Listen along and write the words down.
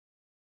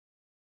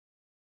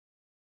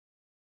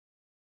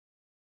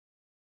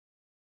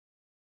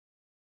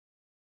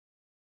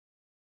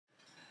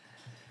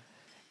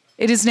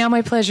It is now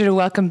my pleasure to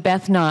welcome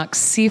Beth Knox,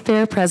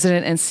 Seafair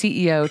President and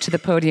CEO, to the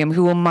podium,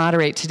 who will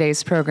moderate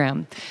today's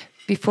program.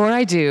 Before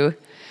I do,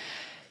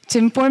 to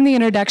inform the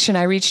introduction,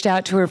 I reached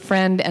out to her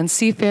friend and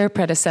Seafair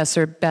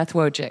predecessor, Beth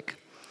Wojcik.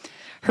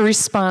 Her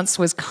response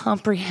was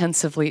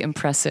comprehensively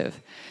impressive,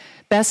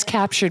 best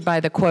captured by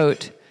the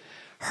quote,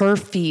 "Her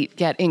feet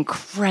get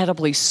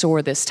incredibly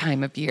sore this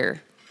time of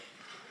year."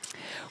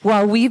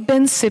 While we've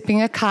been sipping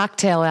a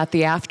cocktail at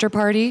the after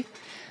party,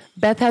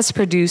 Beth has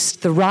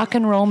produced the Rock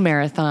and Roll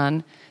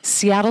Marathon,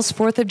 Seattle's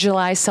 4th of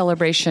July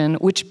celebration,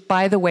 which,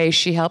 by the way,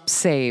 she helped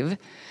save,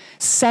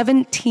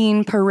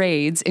 17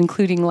 parades,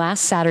 including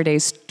last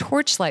Saturday's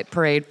Torchlight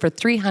Parade for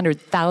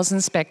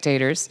 300,000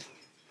 spectators,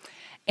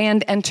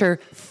 and enter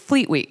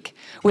Fleet Week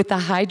with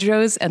the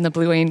Hydros and the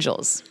Blue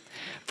Angels.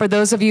 For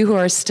those of you who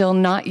are still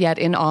not yet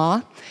in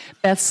awe,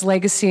 Beth's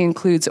legacy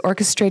includes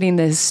orchestrating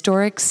the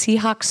historic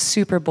Seahawks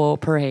Super Bowl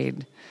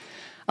parade,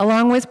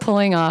 along with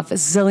pulling off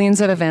zillions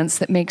of events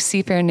that make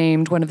Seafair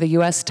named one of the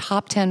U.S.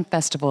 top 10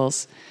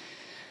 festivals.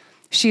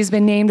 She has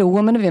been named a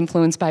Woman of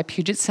Influence by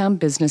Puget Sound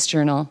Business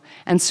Journal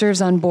and serves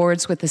on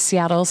boards with the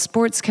Seattle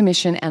Sports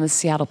Commission and the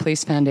Seattle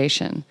Police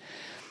Foundation.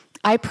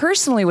 I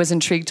personally was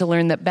intrigued to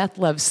learn that Beth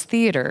loves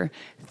theater,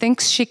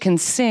 thinks she can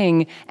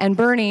sing, and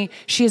Bernie,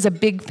 she is a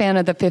big fan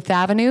of the Fifth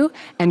Avenue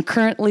and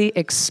currently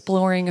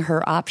exploring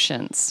her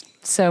options.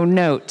 So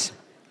note,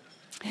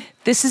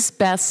 this is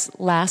Beth's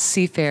last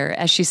Seafair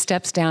as she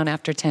steps down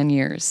after 10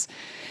 years.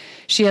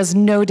 She has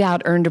no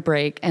doubt earned a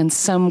break and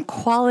some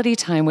quality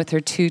time with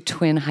her two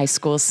twin high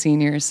school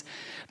seniors.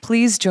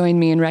 Please join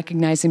me in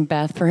recognizing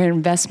Beth for her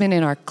investment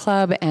in our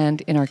club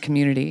and in our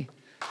community.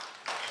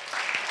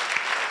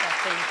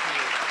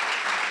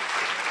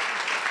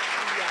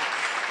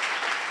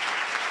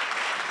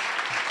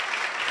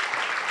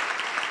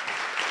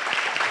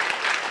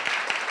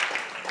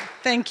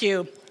 Thank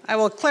you. I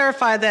will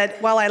clarify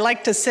that while I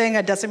like to sing,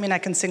 it doesn't mean I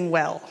can sing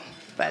well.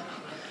 But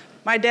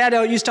my dad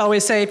used to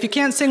always say, if you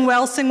can't sing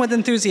well, sing with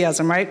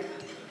enthusiasm, right?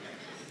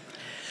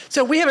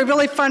 So we have a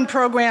really fun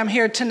program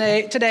here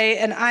today,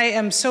 and I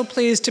am so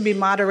pleased to be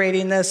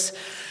moderating this.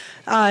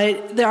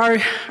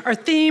 Our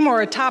theme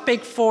or a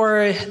topic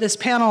for this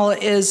panel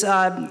is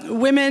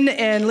women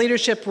in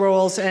leadership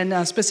roles,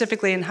 and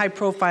specifically in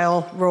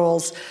high-profile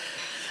roles.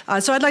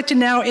 So I'd like to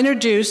now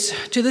introduce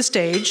to the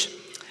stage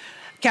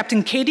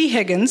Captain Katie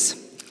Higgins,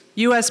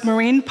 U.S.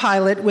 Marine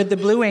pilot with the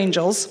Blue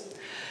Angels.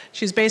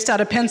 She's based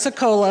out of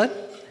Pensacola,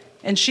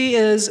 and she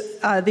is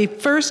the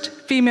first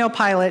female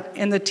pilot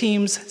in the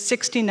team's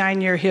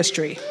 69-year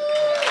history.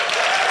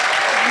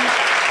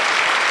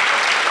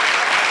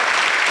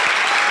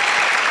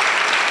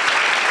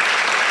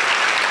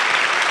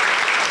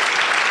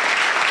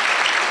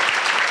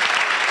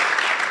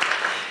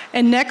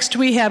 And next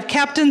we have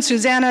Captain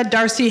Susanna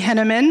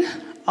Darcy-Hennemann,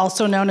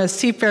 also known as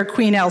Seafair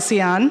Queen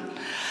Alcyon.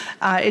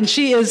 And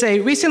she is a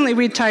recently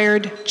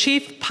retired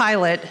chief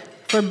pilot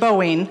for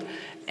Boeing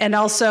and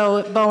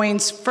also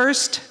Boeing's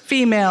first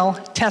female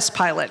test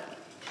pilot.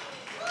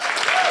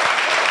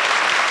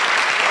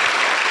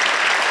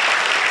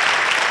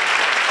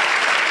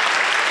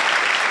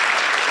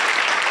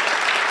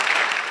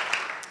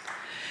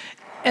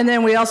 And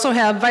then we also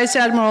have Vice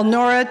Admiral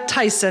Nora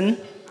Tyson,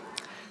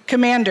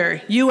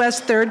 Commander,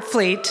 U.S. 3rd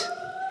Fleet.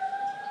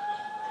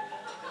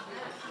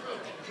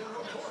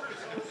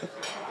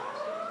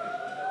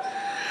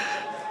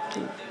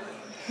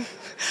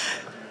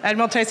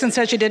 Admiral Tyson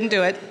said she didn't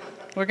do it.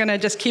 We're going to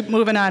just keep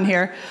moving on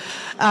here.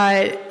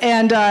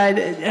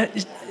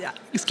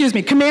 Excuse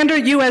me, Commander,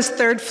 U.S.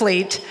 3rd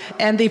Fleet,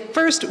 and the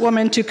first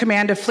woman to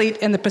command a fleet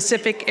in the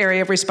Pacific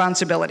area of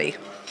responsibility.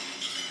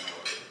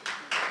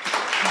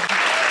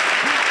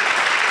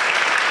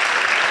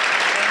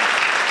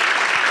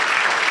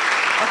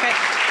 Okay,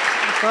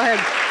 go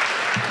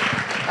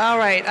ahead. All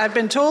right, I've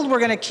been told we're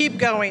going to keep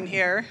going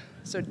here,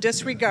 so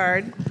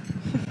disregard.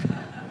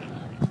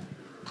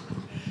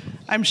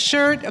 I'm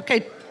sure,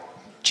 okay,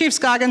 Chief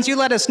Scoggins, you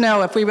let us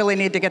know if we really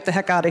need to get the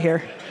heck out of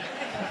here.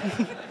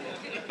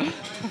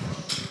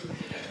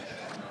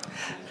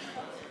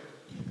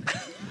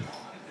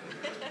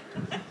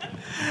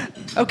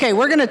 Okay,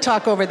 we're gonna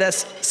talk over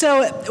this.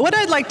 So what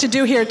I'd like to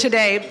do here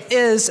today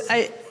is,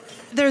 I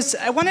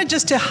wanted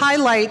just to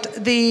highlight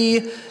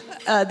the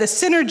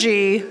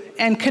synergy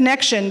and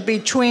connection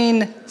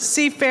between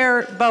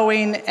Seafair,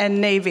 Boeing, and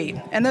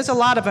Navy. And there's a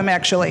lot of them,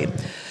 actually.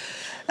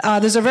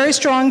 There's a very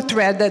strong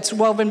thread that's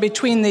woven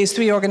between these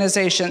three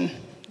organizations.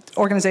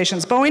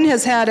 Boeing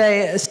has had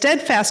a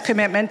steadfast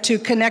commitment to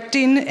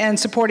connecting and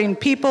supporting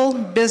people,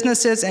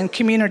 businesses, and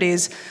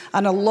communities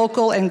on a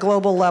local and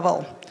global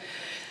level.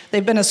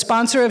 They've been a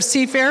sponsor of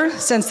Seafair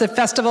since the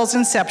festival's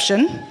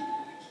inception,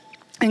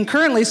 and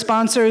currently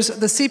sponsors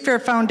the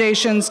Seafair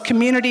Foundation's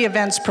Community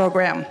Events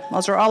Program.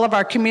 Those are all of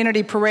our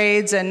community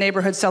parades and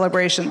neighborhood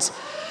celebrations.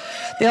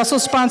 They also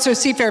sponsor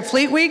Seafair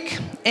Fleet Week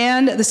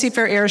and the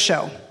Seafair Air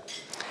Show.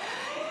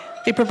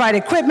 They provide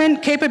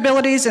equipment,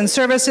 capabilities, and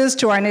services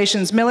to our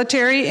nation's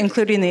military,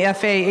 including the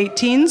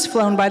FA-18s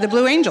flown by the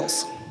Blue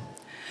Angels.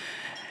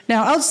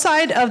 Now,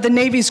 outside of the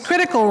Navy's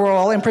critical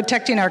role in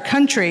protecting our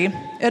country,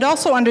 it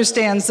also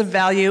understands the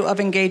value of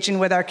engaging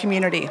with our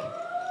community,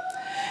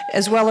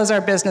 as well as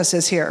our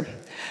businesses here.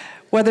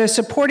 Whether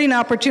supporting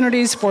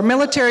opportunities for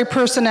military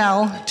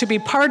personnel to be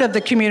part of the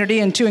community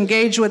and to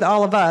engage with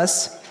all of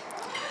us,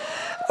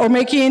 or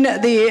making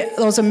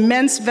those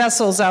immense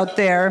vessels out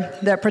there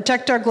that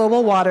protect our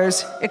global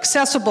waters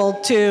accessible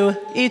to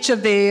each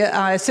of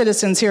the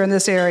citizens here in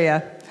this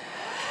area.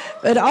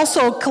 But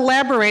also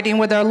collaborating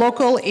with our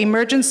local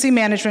emergency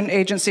management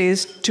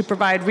agencies to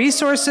provide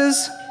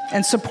resources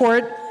and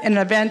support in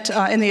the event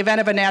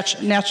of a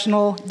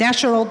national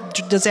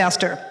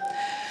disaster.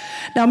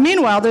 Now,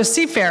 meanwhile, there's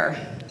Seafair.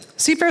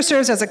 Seafair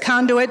serves as a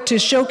conduit to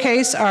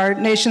showcase our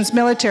nation's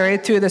military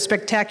through the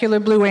spectacular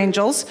Blue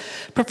Angels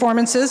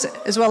performances,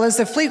 as well as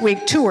the Fleet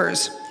Week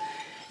tours.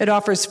 It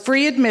offers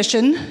free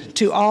admission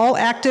to all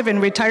active and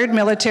retired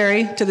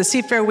military to the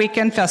Seafair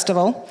Weekend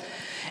Festival,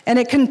 and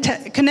it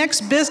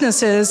connects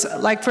businesses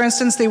like, for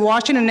instance, the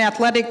Washington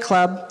Athletic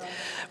Club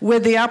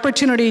with the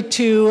opportunity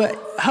to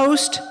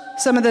host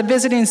some of the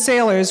visiting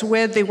sailors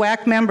with the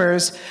WAC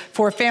members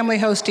for a family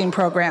hosting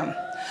program.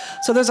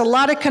 So there's a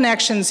lot of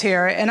connections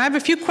here, and I have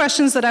a few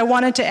questions that I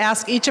wanted to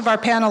ask each of our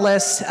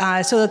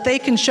panelists so that they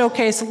can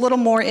showcase a little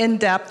more in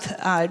depth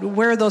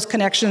where those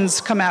connections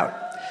come out.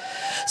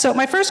 So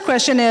my first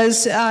question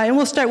is, and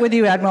we'll start with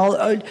you,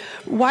 Admiral,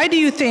 why do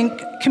you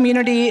think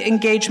community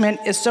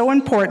engagement is so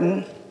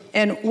important,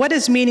 and what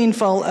is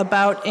meaningful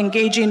about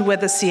engaging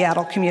with the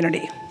Seattle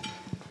community?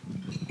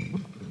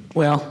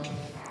 Well,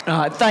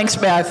 thanks,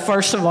 Beth.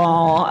 First of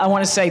all, I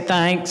want to say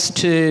thanks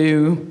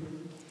to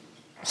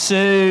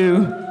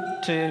Sue,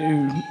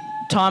 to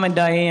Tom and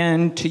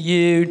Diane, to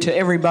you, to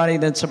everybody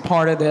that's a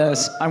part of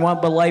this. I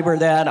won't belabor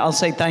that. I'll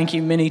say thank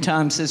you many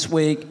times this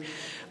week.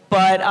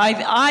 But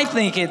I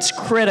think it's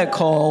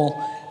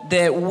critical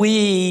that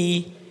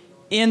we,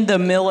 in the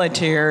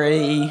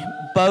military,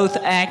 both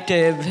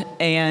active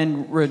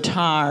and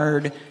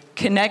retired,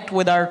 connect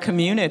with our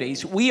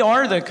communities. We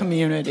are the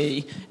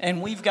community,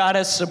 and we've got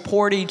to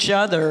support each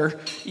other.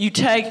 You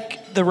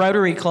take the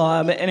Rotary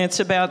Club, and it's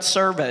about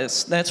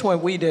service. That's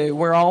what we do.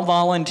 We're all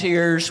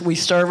volunteers. We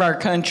serve our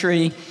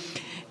country.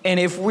 And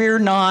if we're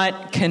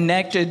not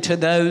connected to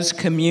those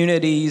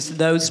communities,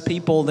 those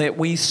people that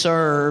we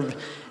serve,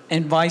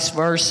 and vice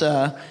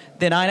versa,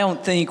 then I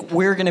don't think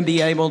we're going to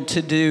be able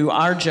to do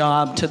our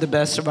job to the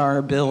best of our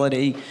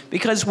ability,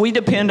 because we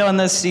depend on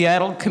the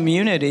Seattle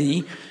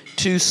community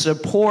to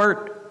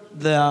support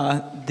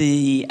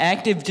the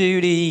active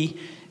duty,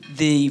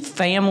 the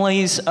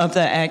families of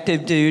the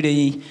active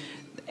duty,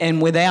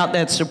 and without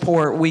that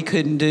support, we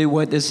couldn't do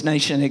what this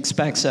nation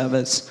expects of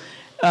us.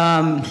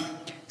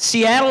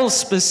 Seattle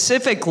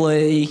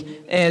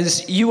specifically,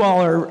 as you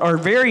all are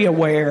very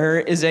aware,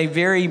 is a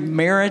very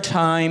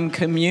maritime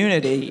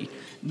community.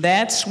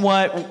 That's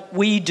what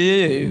we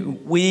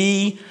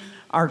do.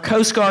 Our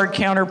Coast Guard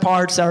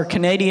counterparts, our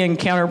Canadian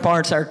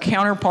counterparts, our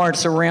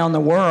counterparts around the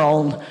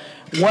world,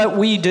 what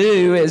we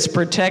do is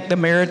protect the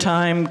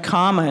maritime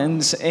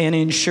commons and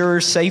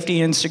ensure safety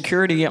and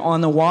security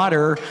on the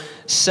water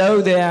so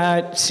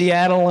that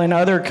Seattle and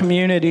other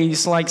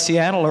communities like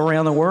Seattle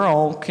around the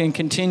world can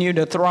continue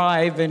to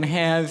thrive and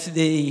have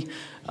the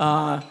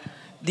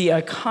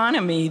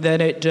economy that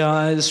it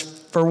does,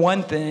 for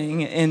one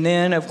thing. And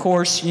then, of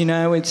course, you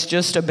know, it's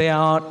just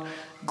about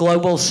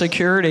global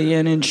security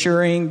and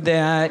ensuring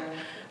that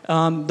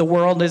the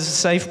world is a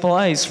safe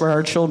place for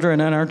our children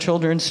and our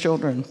children's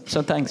children.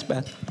 So thanks,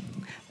 Beth.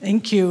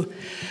 Thank you.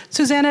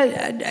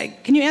 Susanna,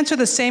 can you answer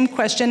the same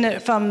question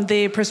from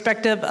the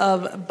perspective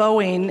of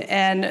Boeing,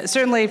 and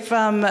certainly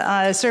from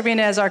serving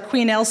as our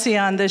Queen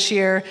Elsion this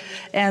year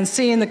and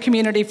seeing the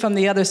community from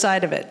the other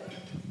side of it?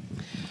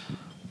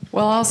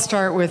 Well, I'll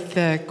start with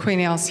the Queen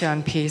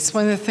Elsion piece.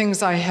 One of the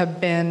things I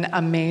have been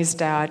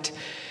amazed at,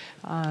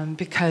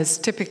 because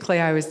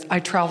typically I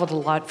traveled a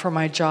lot for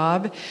my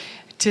job,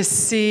 to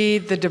see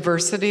the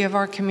diversity of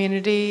our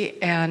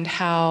community and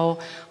how,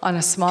 on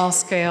a small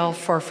scale,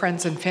 for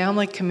friends and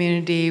family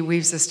community,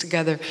 weaves us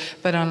together,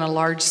 but on a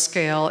large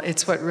scale,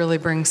 it's what really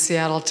brings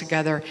Seattle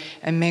together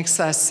and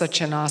makes us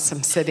such an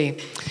awesome city.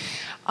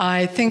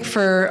 I think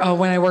for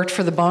when I worked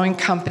for the Boeing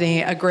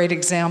company, a great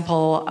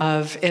example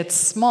of, it's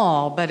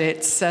small, but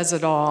it says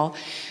it all,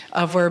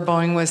 of where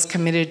Boeing was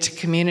committed to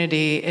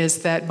community is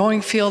that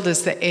Boeing Field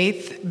is the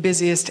 8th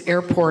busiest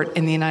airport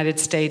in the United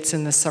States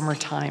in the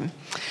summertime.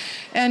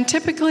 And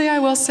typically, I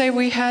will say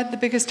we had the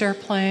biggest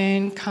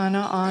airplane kind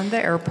of on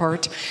the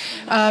airport.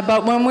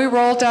 But when we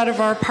rolled out of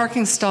our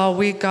parking stall,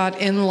 we got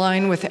in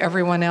line with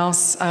everyone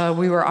else.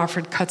 We were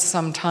offered cuts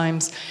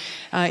sometimes,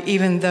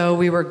 even though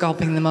we were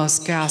gulping the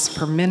most gas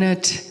per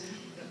minute,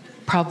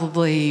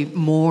 probably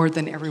more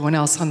than everyone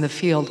else on the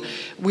field.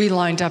 We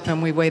lined up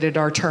and we waited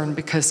our turn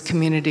because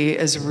community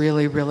is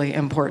really, really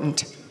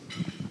important.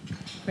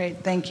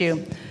 Great, thank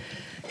you.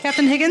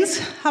 Captain Higgins,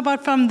 how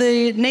about from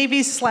the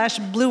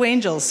Navy/Blue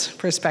Angels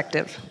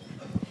perspective?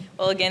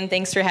 Well, again,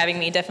 thanks for having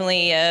me.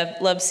 Definitely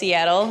love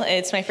Seattle.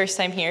 It's my first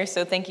time here,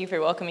 so thank you for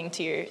welcoming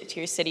to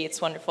your city.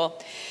 It's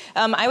wonderful.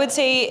 I would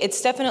say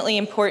it's definitely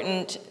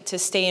important to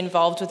stay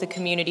involved with the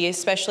community,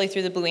 especially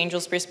through the Blue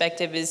Angels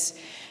perspective,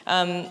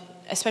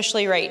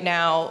 especially right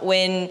now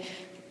when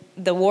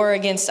the war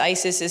against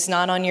ISIS is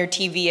not on your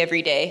TV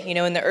every day. You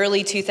know, in the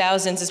early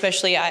 2000s,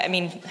 especially, I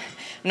mean,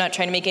 I'm not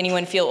trying to make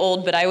anyone feel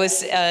old, but I was,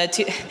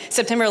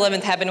 September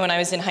 11th happened when I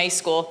was in high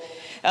school.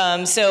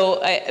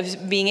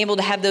 Being able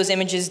to have those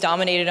images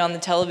dominated on the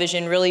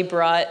television really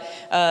brought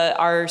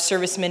our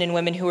servicemen and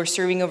women who were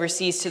serving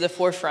overseas to the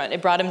forefront.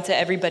 It brought them to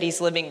everybody's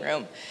living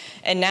room.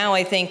 And now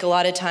I think a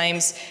lot of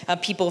times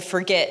people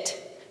forget,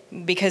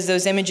 because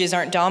those images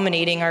aren't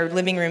dominating our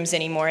living rooms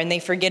anymore, and they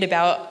forget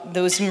about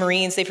those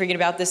Marines, they forget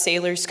about the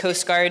sailors,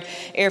 Coast Guard,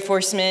 Air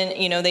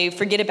Forcemen, you know, they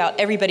forget about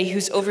everybody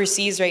who's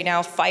overseas right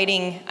now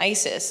fighting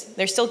ISIS.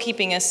 They're still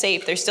keeping us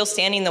safe. They're still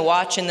standing the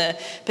watch in the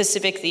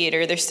Pacific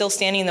theater. They're still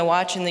standing the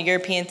watch in the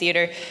European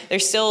theater. They're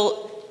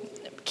still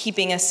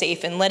keeping us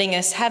safe and letting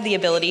us have the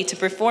ability to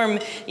perform,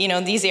 you know,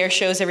 these air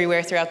shows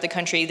everywhere throughout the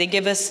country. They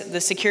give us the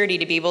security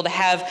to be able to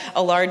have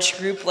a large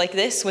group like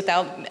this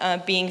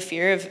without being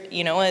fear of,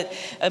 you know,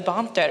 a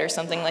bomb threat or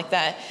something like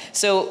that.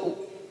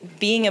 So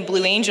being a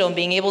Blue Angel and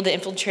being able to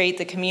infiltrate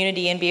the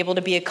community and be able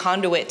to be a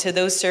conduit to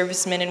those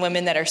servicemen and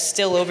women that are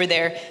still over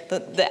there,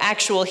 the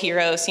actual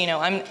heroes, you know,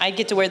 I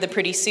get to wear the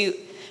pretty suit,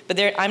 but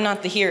I'm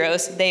not the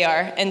heroes, they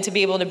are. And to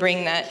be able to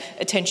bring that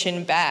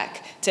attention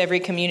back to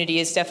every community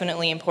is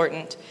definitely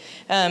important.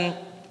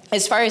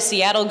 As far as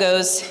Seattle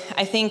goes,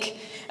 I think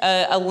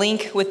a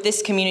link with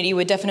this community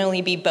would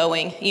definitely be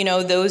Boeing. You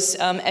know, those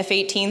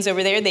F-18s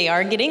over there, they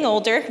are getting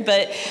older,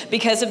 but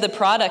because of the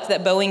product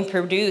that Boeing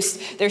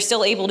produced, they're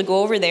still able to go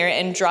over there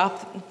and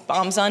drop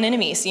bombs on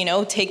enemies, you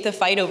know, take the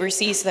fight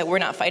overseas so that we're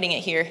not fighting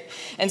it here.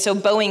 And so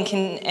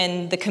Boeing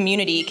and the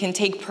community can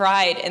take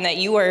pride in that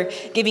you are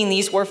giving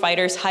these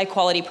warfighters high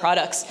quality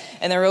products,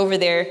 and they're over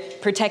there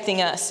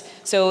protecting us.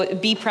 So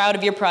be proud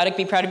of your product,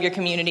 be proud of your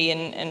community,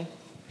 and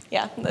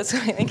yeah, that's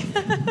what I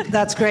think.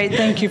 That's great.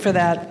 Thank you for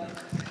that.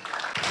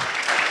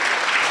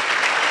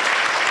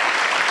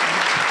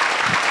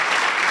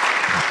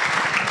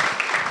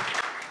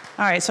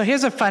 All right, so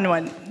here's a fun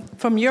one.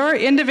 From your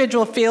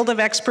individual field of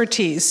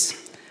expertise,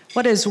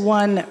 what is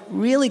one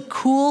really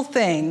cool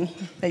thing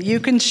that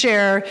you can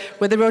share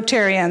with the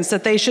Rotarians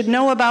that they should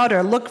know about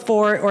or look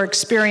for or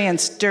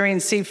experience during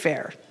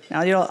Seafair?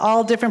 Now, you know,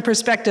 all different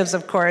perspectives,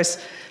 of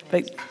course,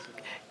 but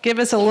give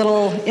us a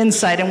little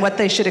insight in what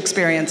they should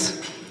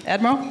experience.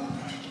 Admiral?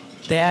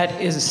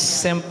 That is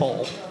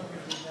simple.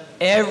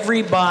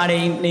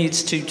 Everybody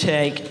needs to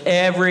take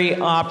every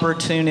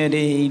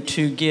opportunity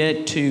to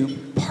get to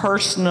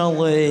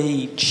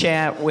personally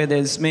chat with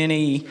as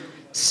many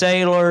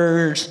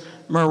sailors,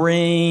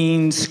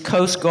 Marines,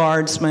 Coast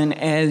Guardsmen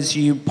as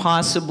you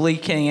possibly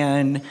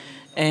can,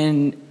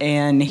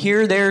 and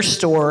hear their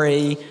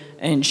story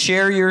and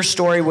share your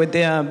story with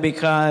them,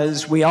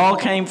 because we all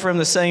came from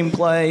the same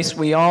place.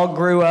 We all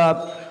grew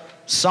up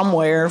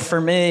somewhere. For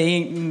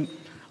me,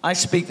 I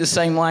speak the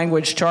same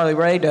language Charlie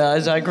Ray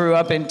does. I grew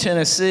up in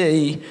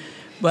Tennessee,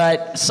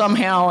 but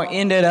somehow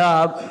ended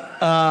up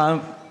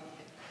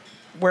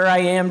where I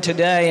am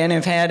today and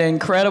have had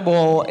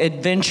incredible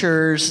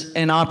adventures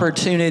and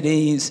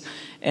opportunities.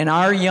 And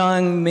our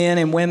young men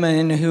and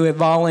women who have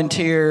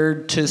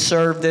volunteered to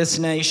serve this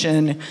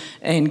nation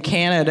and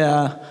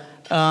Canada,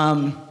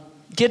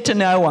 get to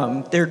know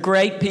them. They're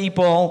great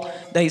people.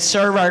 They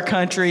serve our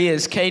country.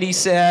 As Katie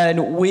said,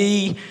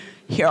 we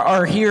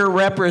are here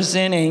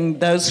representing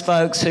those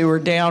folks who are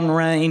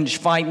downrange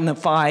fighting the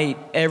fight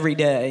every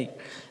day.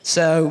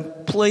 So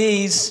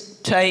please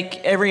take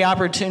every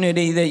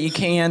opportunity that you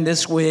can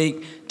this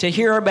week to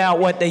hear about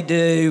what they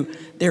do.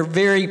 They're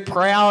very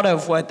proud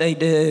of what they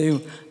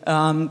do.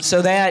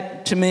 So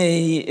that, to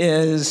me,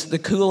 is the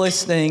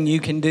coolest thing you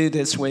can do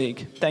this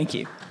week. Thank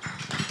you.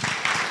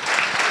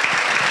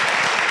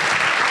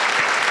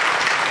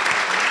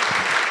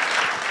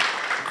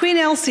 Queen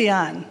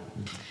Alcyon.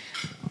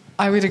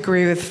 I would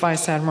agree with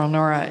Vice Admiral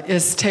Nora,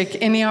 is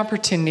take any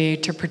opportunity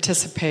to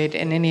participate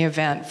in any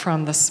event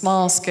from the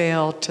small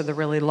scale to the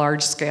really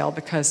large scale,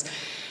 because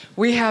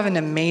we have an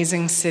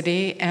amazing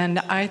city, and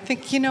I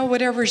think, you know,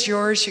 whatever's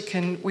yours,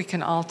 we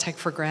can all take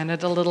for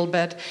granted a little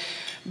bit.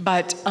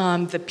 But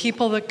the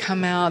people that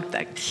come out,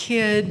 the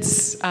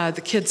kids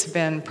have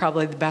been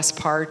probably the best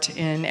part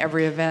in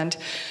every event.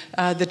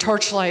 The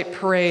Torchlight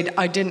Parade,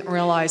 I didn't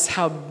realize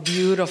how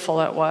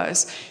beautiful it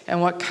was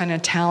and what kind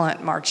of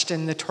talent marched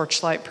in the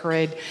Torchlight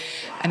Parade.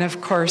 And of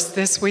course,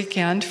 this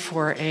weekend,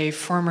 for a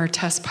former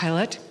test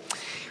pilot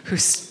who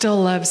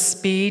still loves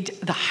speed,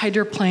 the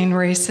hydroplane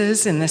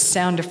races and the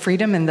Sound of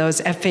Freedom and those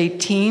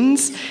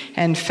F-18s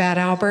and Fat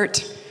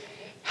Albert,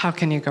 how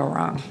can you go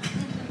wrong?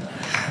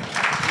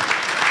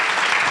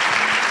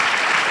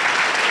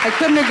 I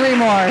couldn't agree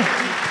more.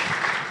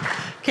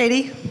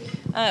 Katie?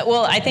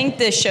 Well, I think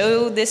the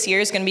show this year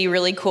is going to be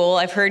really cool.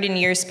 I've heard in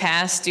years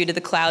past, due to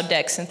the cloud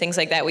decks and things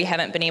like that, we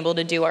haven't been able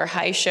to do our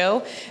high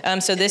show.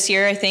 So this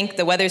year, I think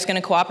the weather's going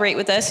to cooperate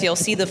with us. You'll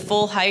see the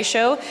full high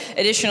show.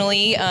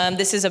 Additionally,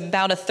 this is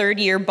about a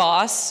third-year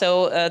boss.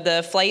 So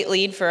the flight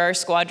lead for our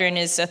squadron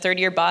is a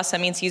third-year boss.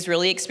 That means he's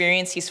really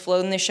experienced. He's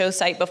flown the show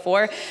site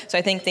before. So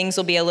I think things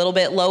will be a little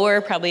bit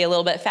lower, probably a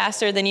little bit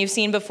faster than you've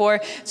seen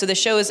before. So the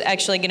show is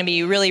actually going to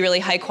be really, really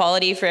high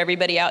quality for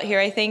everybody out here,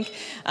 I think.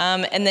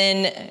 And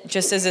then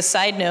just as a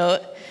side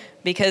note,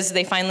 because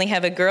they finally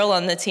have a girl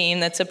on the team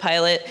that's a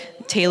pilot,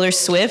 Taylor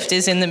Swift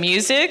is in the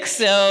music,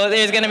 so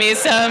there's going to be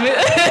some.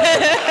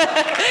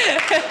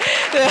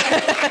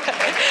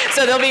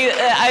 So there'll be.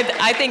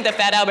 I think the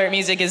Fat Albert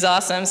music is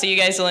awesome, so you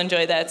guys will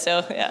enjoy that.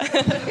 So yeah.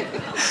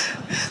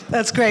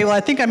 That's great. Well,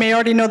 I think I may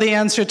already know the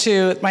answer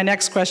to my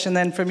next question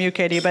then from you,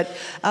 Katie, but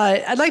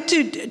I'd like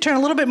to turn a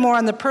little bit more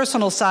on the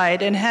personal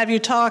side and have you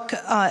talk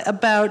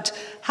about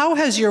how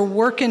has your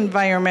work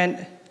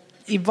environment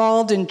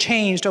evolved and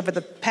changed over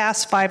the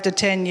past 5 to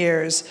 10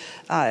 years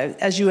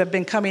as you have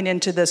been coming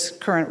into this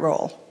current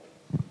role?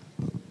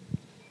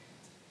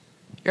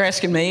 You're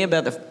asking me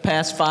about the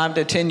past 5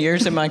 to 10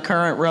 years in my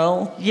current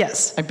role?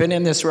 Yes. I've been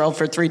in this role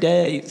for 3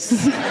 days.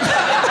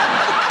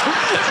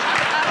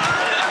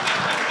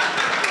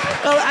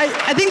 Well,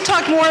 I think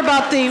talk more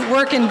about the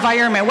work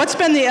environment. What's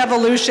been the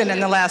evolution in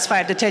the last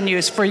 5 to 10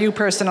 years for you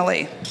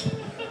personally?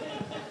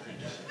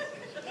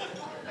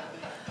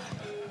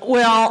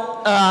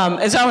 Well,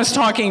 as I was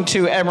talking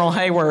to Admiral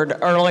Hayward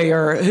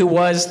earlier, who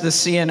was the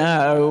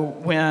CNO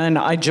when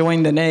I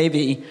joined the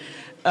Navy,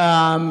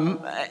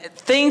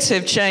 things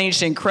have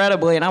changed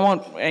incredibly, and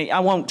I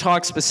won't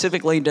talk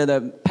specifically to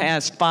the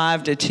past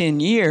 5 to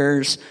 10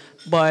 years,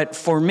 but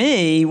for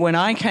me, when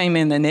I came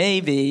in the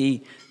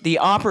Navy, the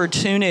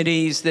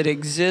opportunities that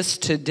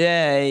exist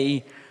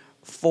today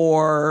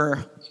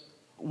for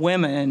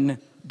women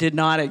did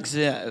not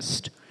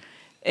exist.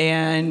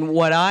 And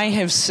what I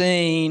have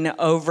seen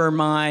over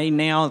my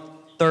now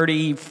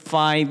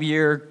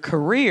 35-year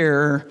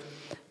career,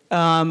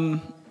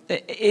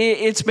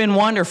 it's been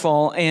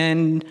wonderful.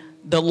 And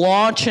the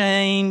law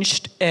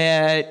changed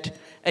at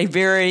a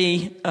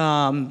very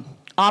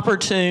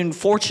opportune,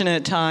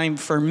 fortunate time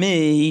for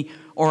me,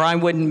 or I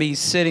wouldn't be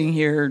sitting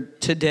here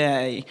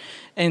today.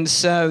 And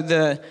so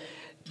the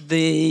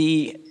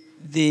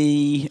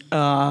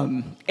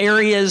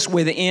areas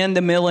within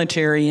the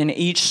military in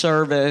each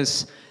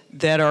service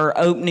that are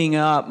opening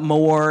up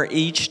more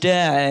each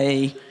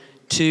day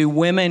to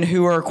women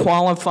who are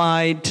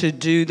qualified to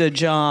do the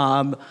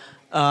job,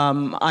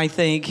 I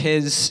think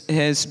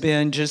has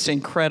been just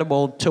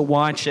incredible to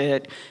watch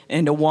it,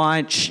 and to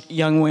watch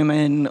young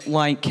women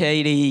like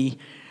Katie,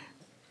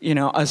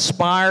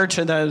 aspire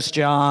to those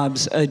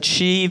jobs,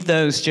 achieve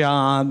those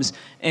jobs,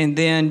 and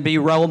then be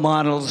role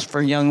models for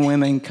young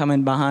women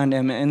coming behind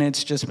them. And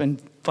it's just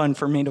been fun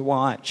for me to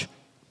watch.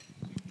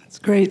 That's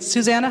great.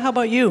 Susanna, how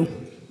about you?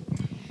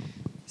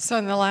 So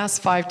in the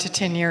last 5 to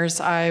 10 years,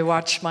 I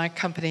watched my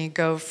company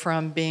go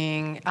from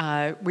being,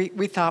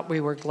 we thought we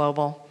were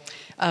global.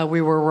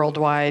 We were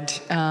worldwide,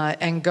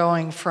 and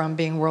going from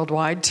being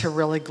worldwide to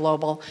really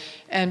global,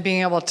 and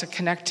being able to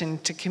connect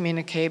and to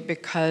communicate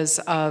because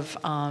of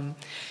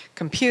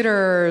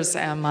computers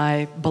and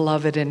my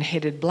beloved and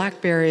hated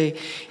BlackBerry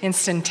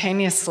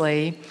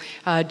instantaneously,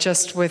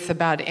 just with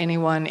about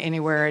anyone,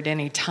 anywhere, at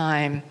any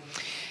time.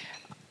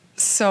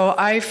 So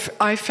I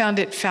found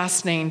it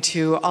fascinating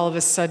to all of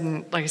a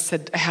sudden, like I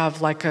said,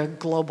 have like a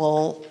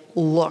global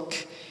look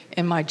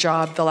in my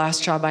job. The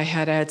last job I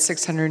had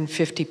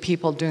 650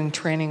 people doing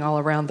training all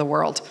around the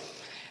world.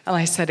 And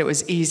I said it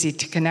was easy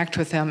to connect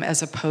with them,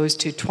 as opposed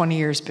to 20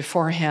 years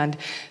beforehand,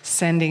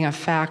 sending a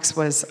fax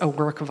was a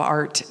work of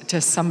art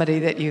to somebody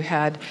that you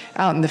had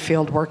out in the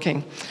field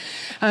working.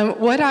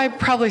 What I've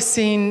probably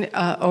seen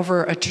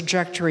over a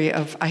trajectory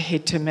of, I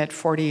hate to admit,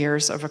 40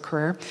 years of a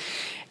career,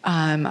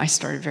 I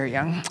started very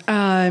young,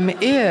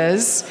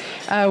 is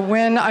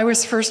when I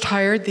was first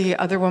hired, the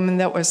other woman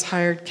that was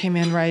hired came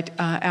in right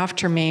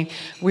after me.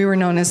 We were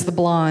known as the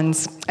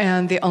blondes,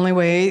 and the only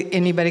way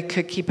anybody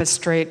could keep us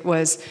straight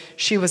was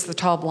she was the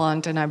tall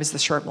blonde and I was the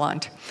short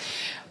blonde.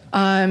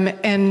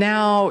 And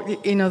now,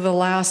 the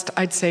last,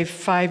 I'd say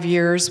 5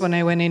 years, when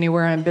I went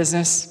anywhere on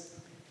business,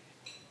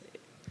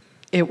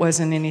 it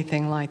wasn't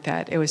anything like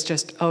that. It was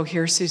just, oh,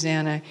 here's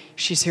Susanna.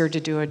 She's here to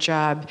do a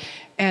job.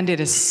 And it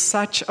is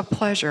such a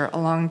pleasure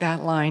along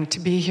that line to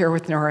be here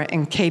with Nora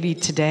and Katie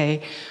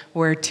today,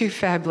 where 2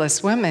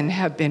 fabulous women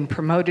have been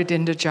promoted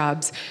into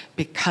jobs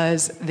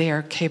because they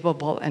are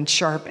capable and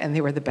sharp, and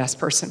they were the best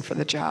person for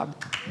the job.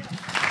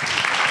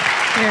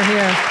 Here,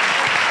 here.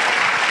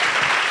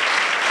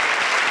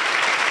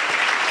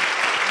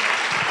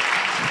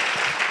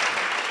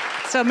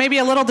 So maybe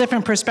a little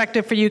different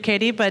perspective for you,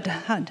 Katie, but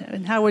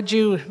how would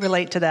you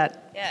relate to that?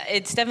 Yeah,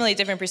 it's definitely a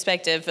different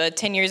perspective.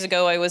 10 years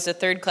ago, I was a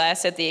 3rd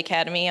class at the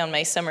academy on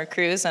my summer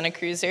cruise on a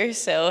cruiser,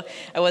 so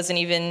I wasn't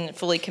even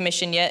fully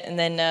commissioned yet. And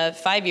then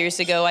 5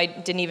 years ago, I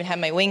didn't even have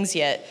my wings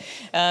yet.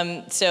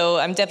 So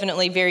I'm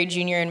definitely very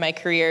junior in my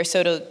career.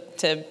 So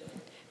to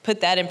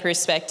put that in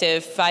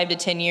perspective, 5 to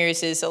 10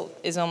 years is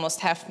almost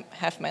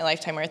half my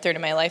lifetime, or a third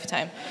of my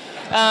lifetime.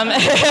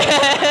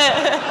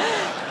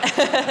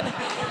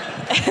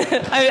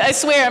 I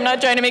swear I'm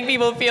not trying to make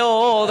people feel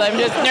old. I'm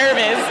just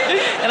nervous,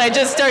 and I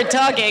just start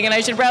talking, and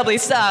I should probably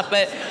stop.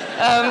 But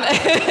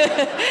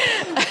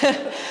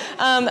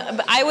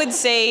I would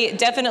say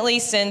definitely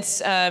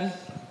since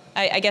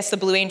I guess the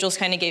Blue Angels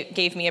kind of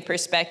gave me a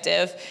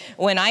perspective.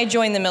 When I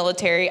joined the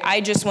military,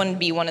 I just wanted to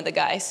be one of the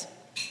guys.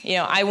 You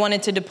know, I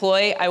wanted to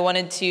deploy. I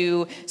wanted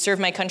to serve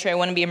my country. I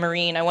wanted to be a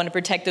Marine. I wanted to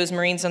protect those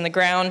Marines on the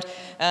ground.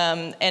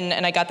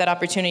 And I got that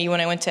opportunity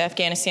when I went to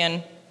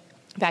Afghanistan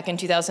back in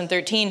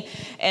 2013.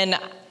 And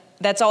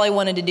that's all I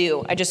wanted to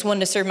do. I just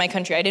wanted to serve my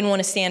country. I didn't want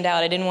to stand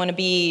out. I didn't want to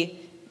be,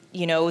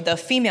 you know, the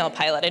female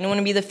pilot. I didn't want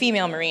to be the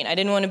female Marine. I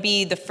didn't want to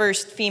be the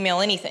first female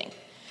anything.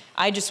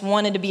 I just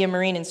wanted to be a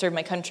Marine and serve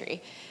my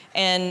country.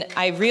 And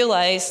I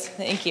realized,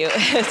 thank you.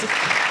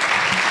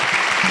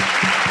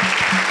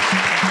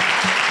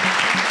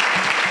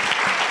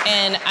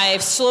 And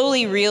I've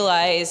slowly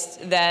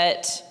realized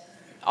that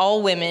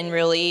all women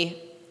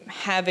really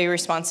have a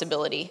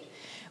responsibility.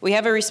 We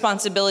have a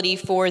responsibility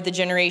for the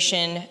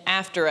generation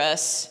after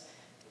us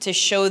to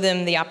show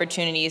them the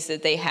opportunities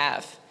that they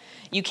have.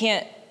 You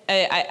can't,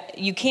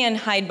 you can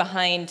hide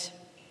behind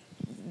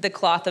the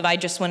cloth of I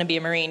just want to be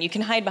a Marine. You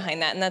can hide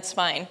behind that, and that's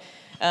fine.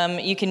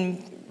 You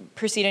can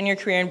proceed in your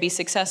career and be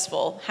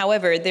successful.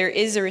 However, there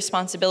is a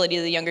responsibility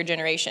to the younger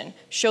generation.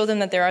 Show them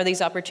that there are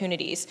these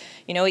opportunities.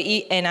 You know,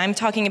 and I'm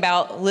talking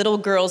about little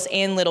girls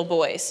and little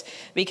boys,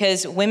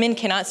 because women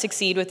cannot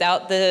succeed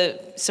without the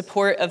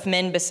support of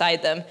men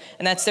beside them,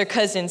 and that's their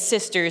cousins,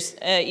 sisters,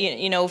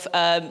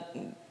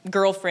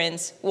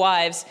 girlfriends,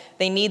 wives.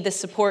 They need the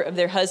support of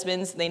their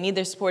husbands. They need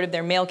the support of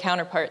their male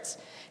counterparts.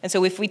 And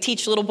so if we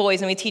teach little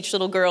boys and we teach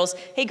little girls,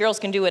 hey, girls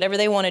can do whatever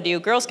they want to do.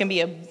 Girls can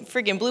be a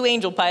freaking Blue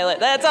Angel pilot.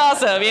 That's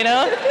awesome, you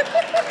know?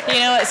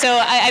 So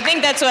I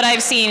think that's what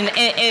I've seen,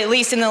 at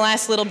least in the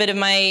last little bit of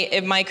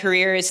my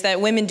career, is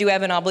that women do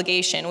have an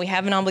obligation. We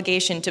have an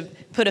obligation to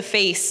put a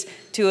face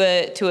to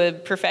a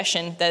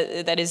profession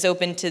that is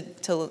open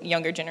to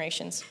younger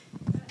generations.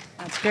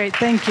 That's great.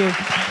 Thank you.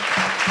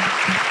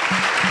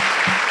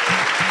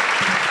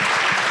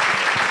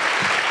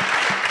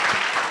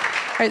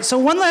 All right, so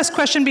one last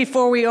question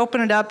before we open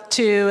it up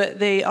to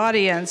the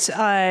audience.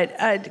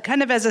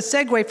 Kind of as a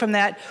segue from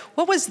that,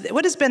 what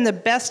has been the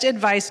best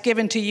advice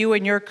given to you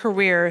in your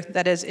career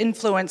that has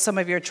influenced some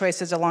of your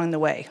choices along the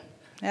way?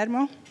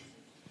 Admiral?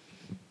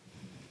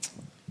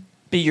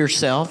 Be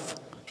yourself.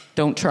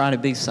 Don't try to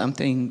be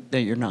something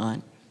that you're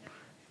not,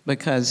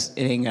 because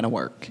it ain't gonna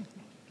work.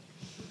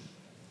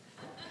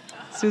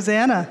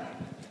 Susanna?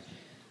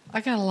 I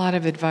got a lot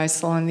of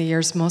advice along the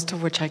years, most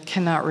of which I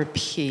cannot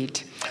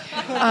repeat.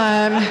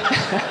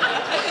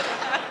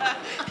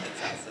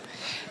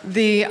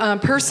 The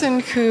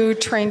person who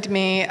trained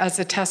me as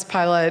a test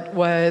pilot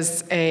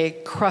was a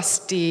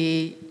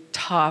crusty,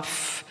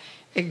 tough,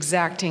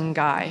 exacting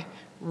guy,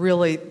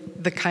 really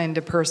the kind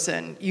of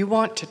person you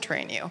want to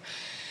train you.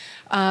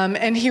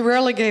 And he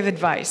rarely gave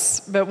advice,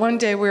 but one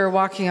day we were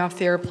walking off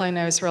the airplane.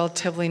 I was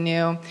relatively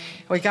new.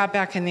 We got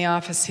back in the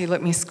office. He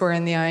looked me square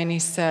in the eye and he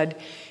said,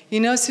 "You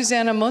know,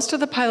 Susanna, most of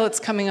the pilots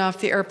coming off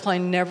the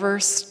airplane never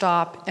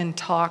stop and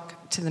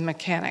talk to the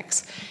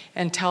mechanics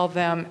and tell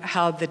them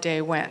how the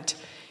day went.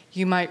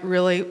 You might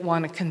really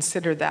want to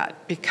consider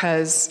that,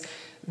 because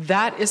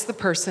that is the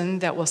person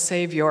that will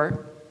save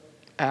your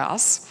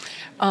ass,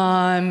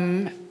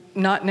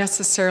 not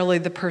necessarily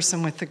the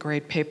person with the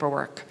great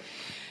paperwork."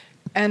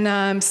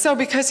 And so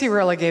because he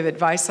rarely gave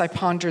advice, I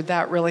pondered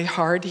that really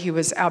hard. He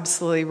was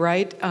absolutely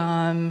right.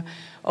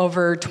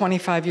 Over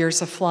 25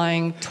 years of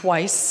flying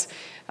twice,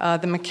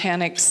 the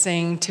mechanics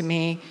saying to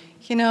me,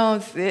 "You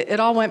know, it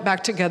all went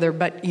back together,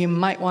 but you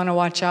might want to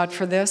watch out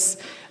for this."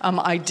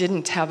 I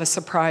didn't have a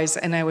surprise,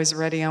 and I was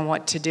ready on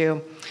what to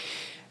do.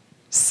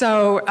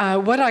 So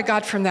what I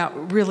got from that,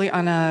 really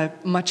on a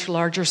much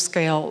larger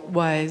scale,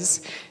 was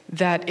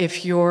that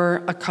if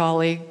you're a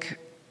colleague,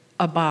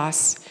 a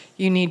boss,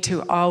 you need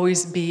to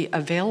always be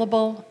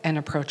available and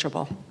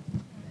approachable.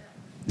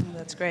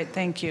 That's great.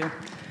 Thank you.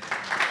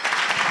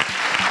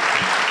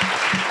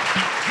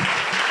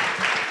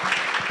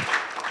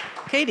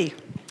 Katie.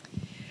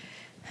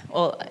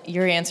 Well,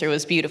 your answer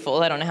was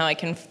beautiful. I don't know how I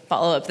can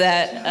follow up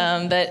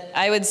that. But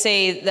I would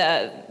say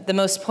the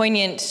most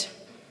poignant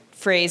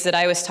phrase that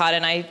I was taught,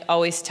 and I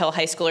always tell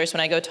high schoolers when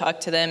I go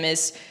talk to them,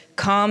 is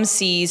calm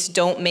seas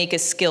don't make a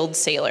skilled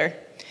sailor.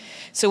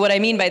 So what I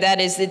mean by that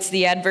is it's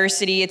the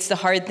adversity, it's the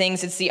hard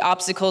things, it's the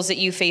obstacles that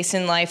you face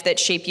in life that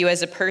shape you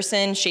as a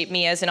person, shape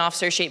me as an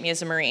officer, shape me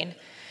as a Marine.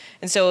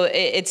 And so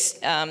it's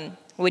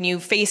when you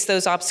face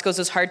those obstacles,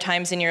 those hard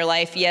times in your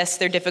life, yes,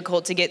 they're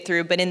difficult to get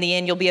through, but in the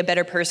end, you'll be a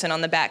better person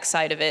on the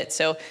backside of it.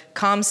 So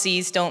calm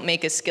seas don't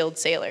make a skilled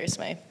sailor is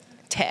my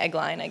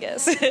tagline, I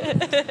guess.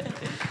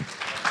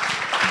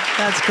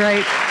 That's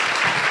great.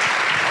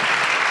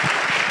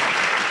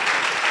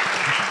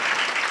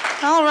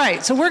 All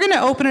right, so we're going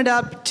to open it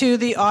up to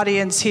the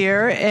audience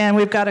here, and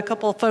we've got a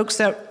couple of folks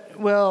that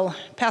we'll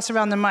pass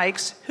around the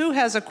mics. Who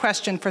has a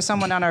question for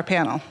someone on our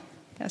panel?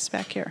 Yes,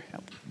 back here.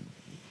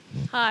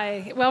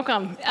 Hi,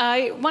 welcome.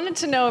 I wanted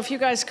to know if you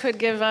guys could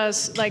give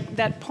us like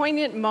that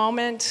poignant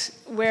moment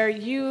where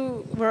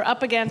you were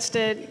up against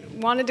it,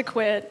 wanted to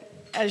quit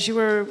as you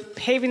were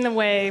paving the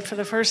way for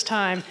the first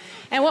time,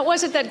 and what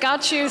was it that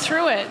got you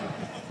through it?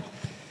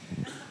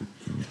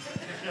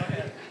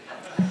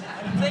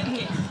 I'm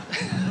thinking.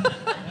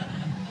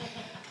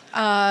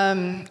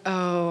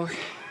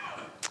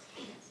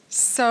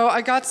 So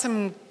I got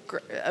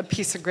a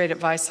piece of great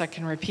advice I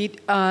can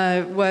repeat,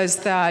 was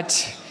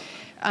that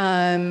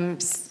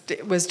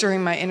it was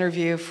during my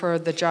interview for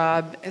the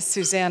job,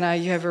 Susanna,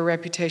 you have a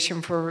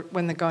reputation for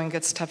when the going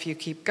gets tough, you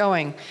keep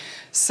going.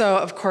 So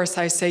of course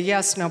I say,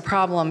 yes, no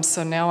problem,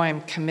 so now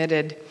I'm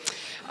committed.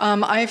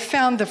 I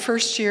found the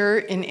first year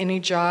in any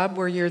job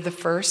where you're the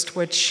first,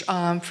 which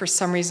for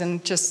some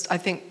reason I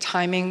think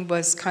timing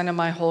was kind of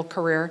my whole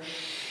career,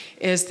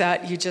 is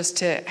that you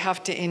just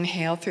have to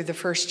inhale through the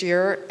first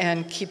year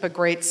and keep a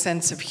great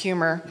sense of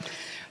humor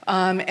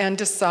and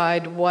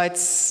decide what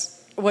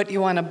you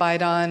want to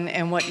bite on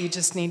and what you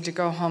just need to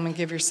go home and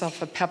give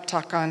yourself a pep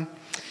talk on.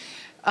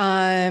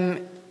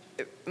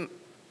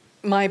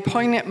 My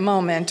poignant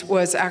moment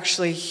was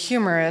actually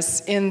humorous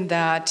in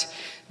that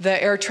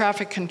the air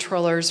traffic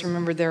controllers,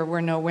 remember there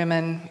were no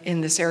women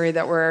in this area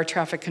that were air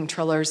traffic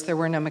controllers, there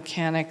were no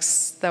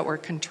mechanics that were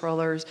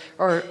controllers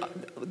or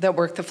that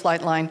worked the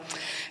flight line,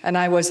 and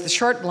I was the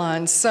short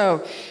blonde.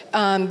 So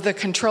the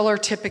controller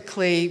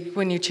typically,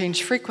 when you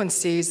change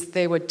frequencies,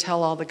 they would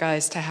tell all the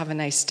guys to have a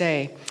nice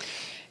day.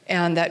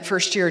 And that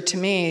first year to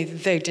me,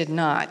 they did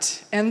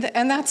not. And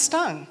that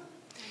stung.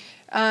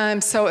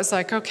 So it was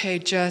like, okay,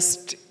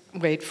 just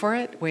wait for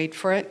it.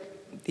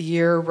 The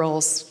year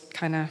rolls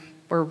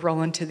we're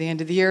rolling to the end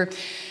of the year.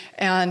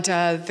 And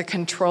the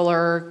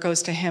controller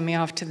goes to hand me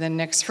off to the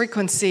next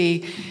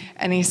frequency.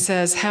 And he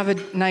says, have a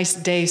nice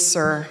day,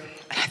 sir.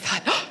 And I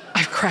thought, oh,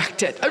 I've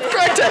cracked it.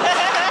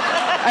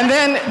 And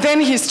then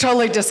he's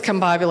totally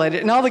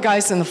discombobulated. And all the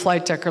guys in the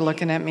flight deck are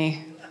looking at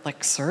me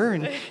like, sir?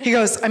 And he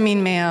goes, I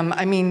mean, ma'am,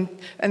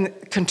 and the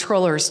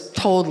controller's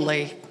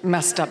totally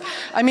messed up.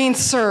 I mean,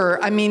 sir,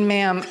 I mean,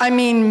 ma'am,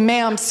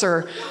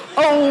 sir.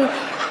 Oh,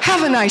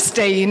 have a nice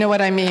day, you know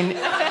what I mean?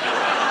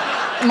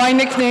 My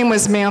nickname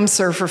was Ma'am,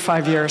 Sir for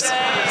 5 years.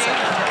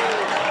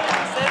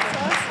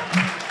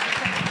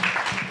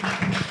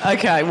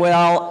 Okay,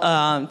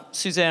 well,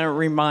 Susanna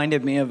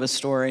reminded me of a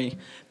story.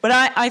 But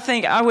I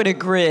think I would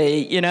agree.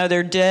 You know, there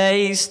are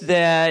days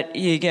that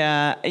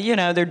there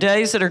are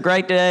days that are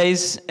great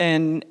days,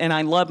 and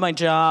I love my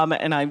job,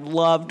 and I've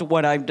loved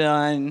what I've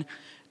done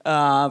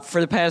for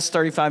the past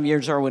 35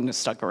 years, or I wouldn't have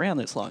stuck around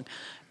this long.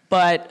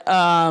 But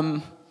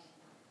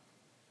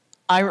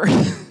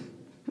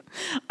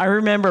I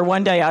remember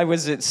one day I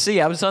was at sea.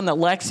 I was on the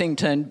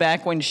Lexington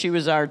back when she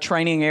was our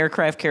training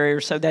aircraft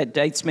carrier, so that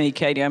dates me,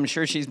 Katie. I'm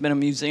sure she's been in a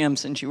museum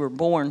since you were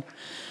born.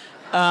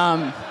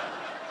 But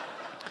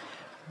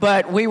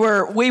we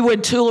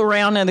would tool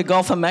around in the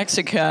Gulf of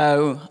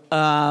Mexico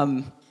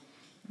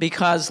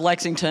because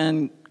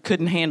Lexington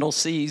couldn't handle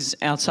seas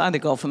outside the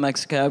Gulf of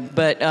Mexico.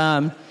 But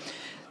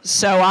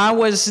so I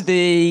was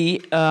I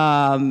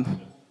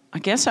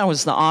guess I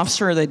was the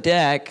officer of the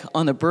deck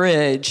on the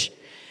bridge,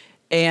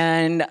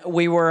 and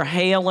we were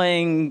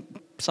hailing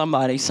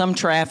some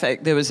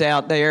traffic that was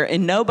out there,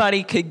 and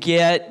nobody could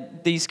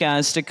get these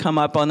guys to come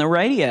up on the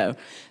radio.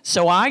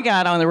 So I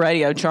got on the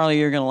radio. Charlie,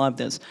 you're going to love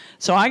this.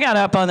 So I got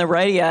up on the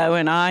radio,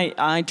 and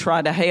I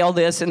tried to hail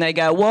this, and they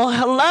go, well,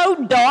 hello,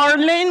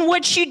 darling.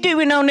 What you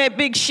doing on that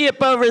big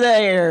ship over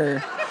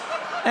there?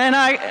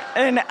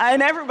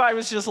 And everybody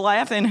was just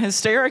laughing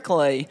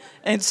hysterically.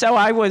 And so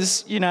I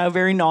was,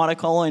 very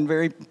nautical and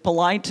very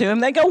polite to them.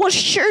 They go, well,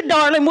 sure,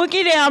 darling, we'll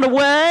get out of the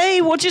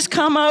way. We'll just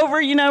come over,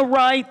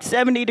 right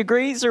 70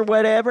 degrees or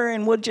whatever,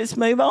 and we'll just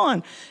move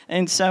on.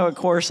 And so, of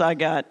course, I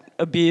got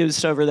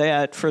abused over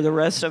that for the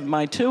rest of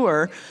my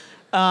tour.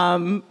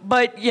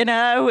 But,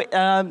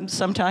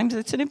 sometimes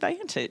it's an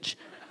advantage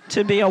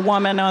to be a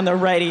woman on the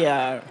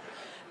radio.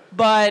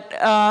 But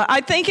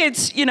I think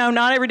it's,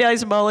 not every day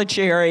is a bowl of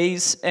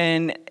cherries,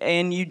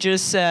 and you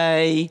just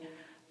say,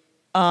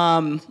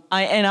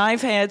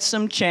 I've had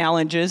some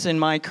challenges in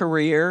my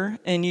career,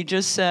 and you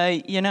just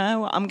say,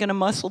 I'm going to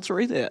muscle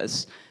through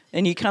this.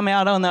 And you come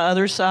out on the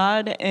other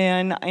side,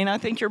 and I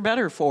think you're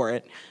better for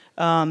it.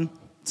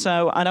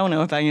 So I don't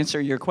know if I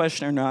answered your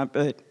question or not,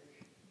 but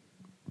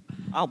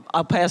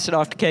I'll pass it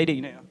off to Katie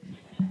now.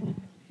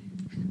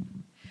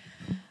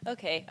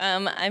 Okay,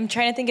 I'm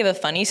trying to think of a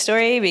funny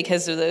story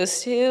because of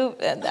those two.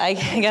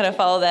 I gotta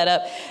follow that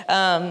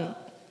up.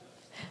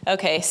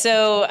 Okay,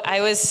 so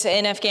I was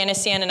in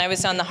Afghanistan and I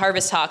was on the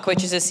Harvest Hawk,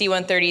 which is a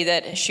C-130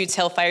 that shoots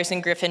Hellfires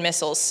and Griffin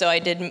missiles. So I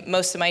did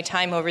most of my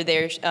time over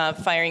there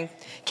firing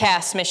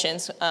CAS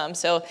missions.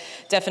 So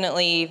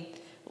definitely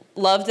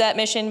loved that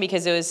mission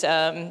because it was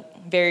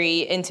very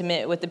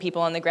intimate with the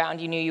people on the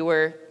ground. You knew you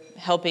were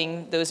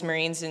helping those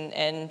Marines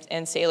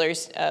and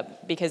sailors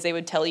because they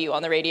would tell you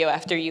on the radio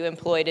after you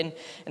employed and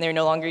they're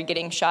no longer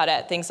getting shot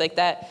at, things like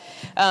that.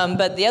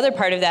 But the other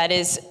part of that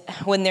is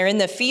when they're in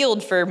the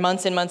field for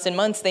months and months and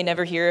months, they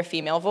never hear a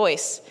female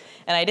voice.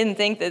 And I didn't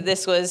think that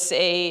this was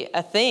a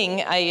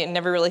thing. I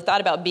never really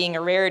thought about being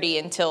a rarity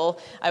until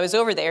I was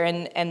over there,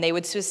 and they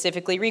would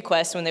specifically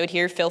request when they would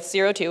hear Filth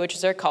 02, which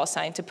is our call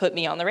sign, to put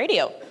me on the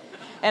radio.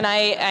 And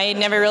I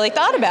never really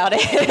thought about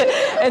it.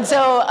 And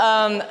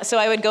so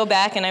I would go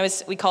back, and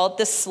we call it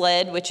the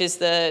sled, which is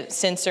the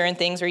sensor and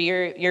things where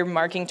you're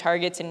marking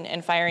targets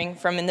and firing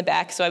from in the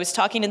back. So I was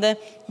talking to the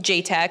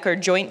JTAC, or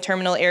Joint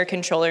Terminal Air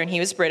Controller, and he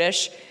was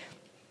British.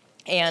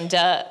 And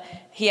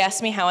he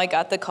asked me how I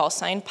got the call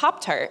sign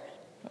Pop-Tart,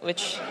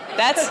 which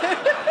that's...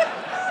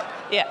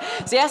 Yeah,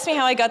 so he asked me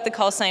how I got the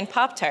call sign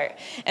Pop-Tart.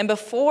 And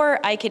before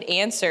I could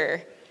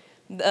answer,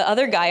 the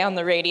other guy on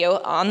the radio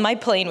on my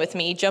plane with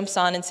me jumps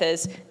on and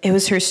says, it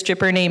was her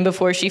stripper name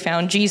before she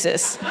found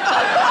Jesus.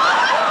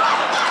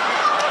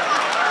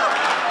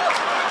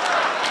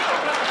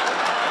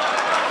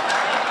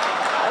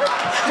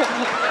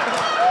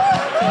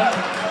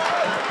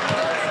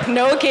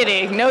 No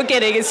kidding, no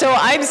kidding. And so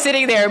I'm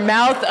sitting there,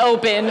 mouth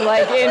open,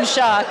 like in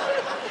shock.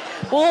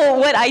 Well,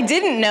 what I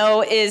didn't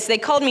know is they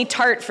called me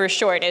Tart for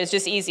short. It was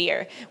just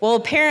easier. Well,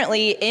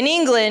 apparently in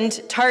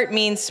England, Tart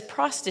means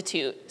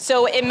prostitute.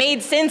 So it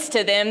made sense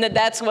to them that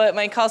that's what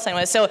my call sign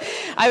was. So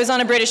I was on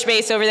a British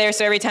base over there,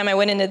 so every time I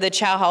went into the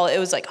chow hall, it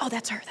was like, oh,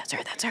 that's her, that's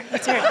her, that's her,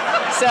 that's her.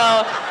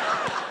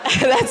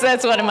 So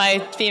that's one of my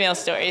female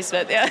stories,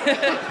 but yeah.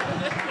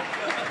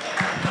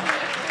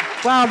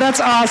 Wow, that's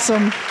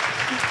awesome.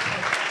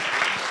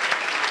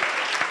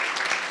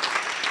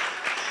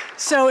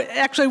 So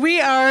actually, we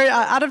are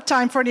out of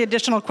time for any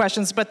additional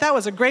questions, but that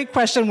was a great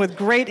question with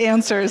great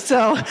answers.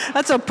 So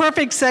that's a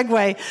perfect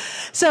segue.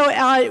 So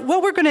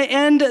what we're going to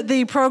end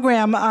the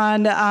program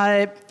on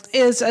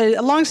is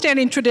a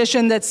longstanding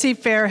tradition that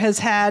Seafair has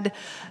had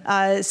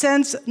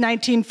since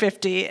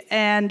 1950,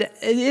 and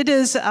it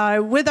is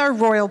with our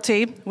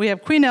royalty. We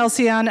have Queen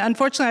Halcyon.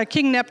 Unfortunately, our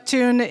King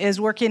Neptune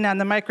is working on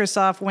the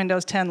Microsoft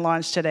Windows 10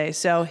 launch today,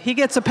 so he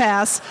gets a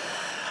pass.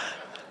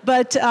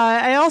 But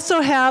I also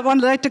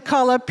would like to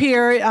call up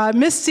here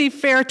Miss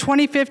Seafair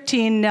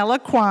 2015, Nella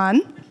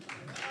Kwan.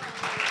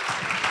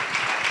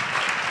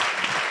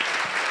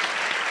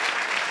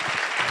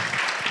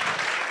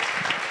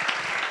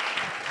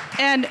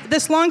 And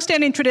this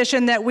longstanding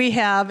tradition that we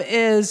have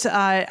is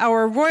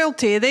our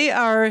royalty. They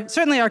are,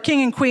 certainly our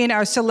king and queen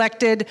are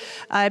selected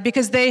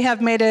because they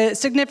have made a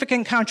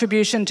significant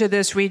contribution to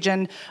this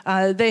region.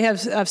 They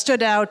have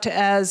stood out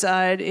as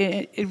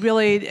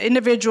really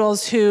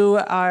individuals who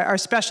are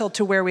special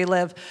to where we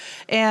live.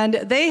 And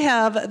they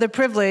have the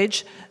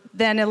privilege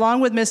then, along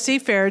with Miss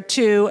Seafair,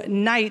 to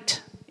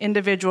knight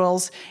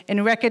individuals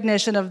in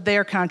recognition of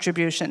their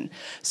contribution.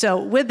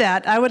 So with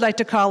that, I would like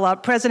to call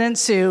up President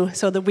Sue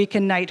so that we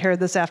can knight her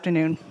this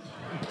afternoon.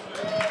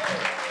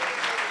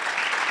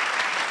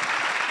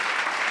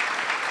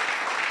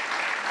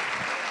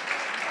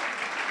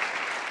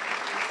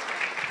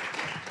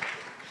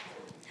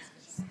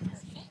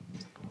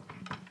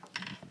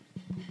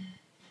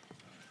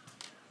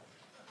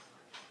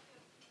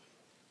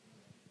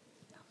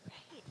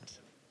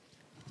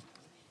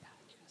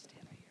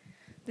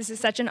 This is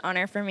such an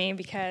honor for me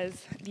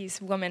because these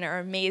women are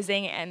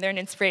amazing and they're an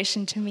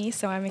inspiration to me,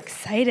 so I'm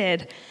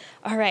excited.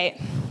 All right.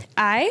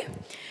 I,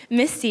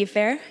 Miss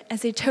Seafair,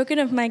 as a token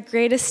of my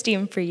great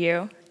esteem for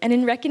you, and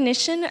in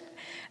recognition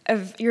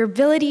of your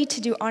ability to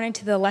do honor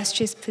to the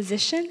illustrious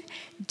position,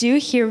 do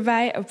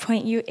hereby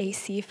appoint you a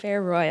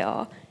Seafair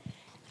Royal.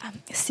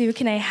 Sue,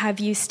 can I have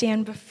you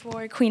stand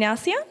before Queen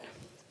Halcyon?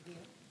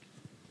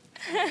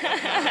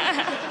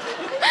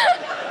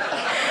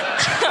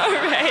 All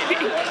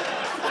righty.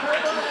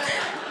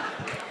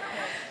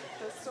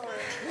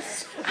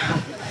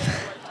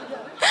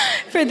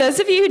 For those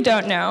of you who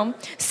don't know,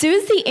 Sue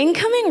is the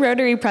incoming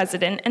Rotary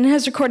president and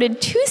has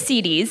recorded 2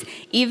 CDs,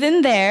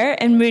 Even There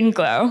and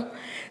Moonglow.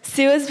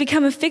 Sue has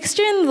become a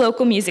fixture in the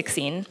local music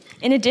scene.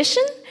 In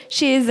addition,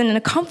 she is an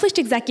accomplished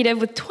executive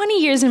with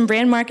 20 years in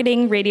brand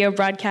marketing, radio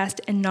broadcast,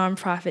 and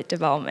nonprofit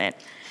development.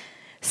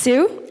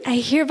 Sue, I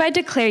hereby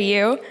declare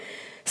you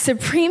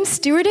Supreme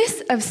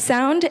Stewardess of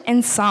Sound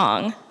and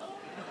Song.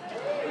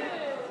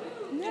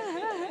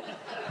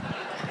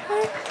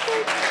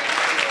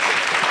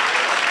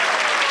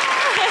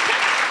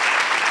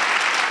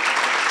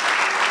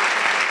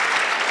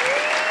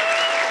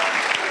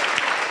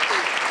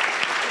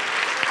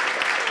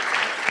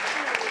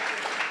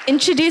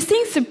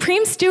 Introducing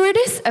Supreme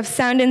Stewardess of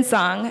Sound and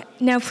Song.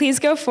 Now please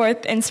go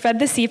forth and spread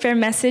the Seafair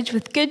message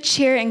with good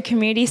cheer and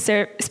community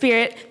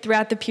spirit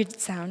throughout the Puget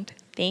Sound.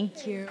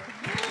 Thank you.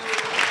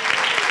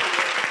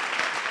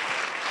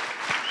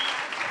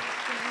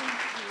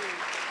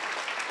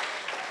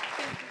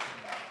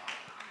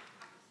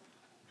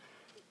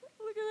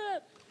 Look at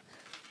that.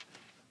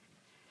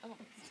 Oh,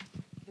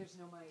 there's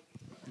no mic.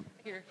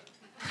 Here.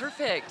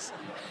 Perfect.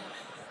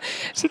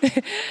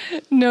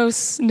 No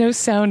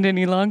sound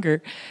any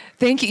longer.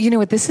 Thank you. You know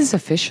what? This is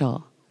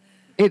official.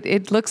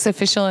 It looks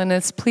official, and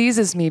it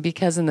pleases me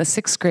because in the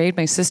 6th grade,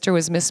 my sister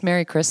was Miss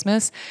Merry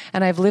Christmas,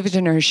 and I've lived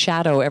in her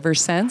shadow ever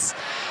since.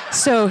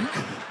 So,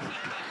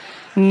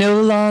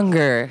 no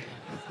longer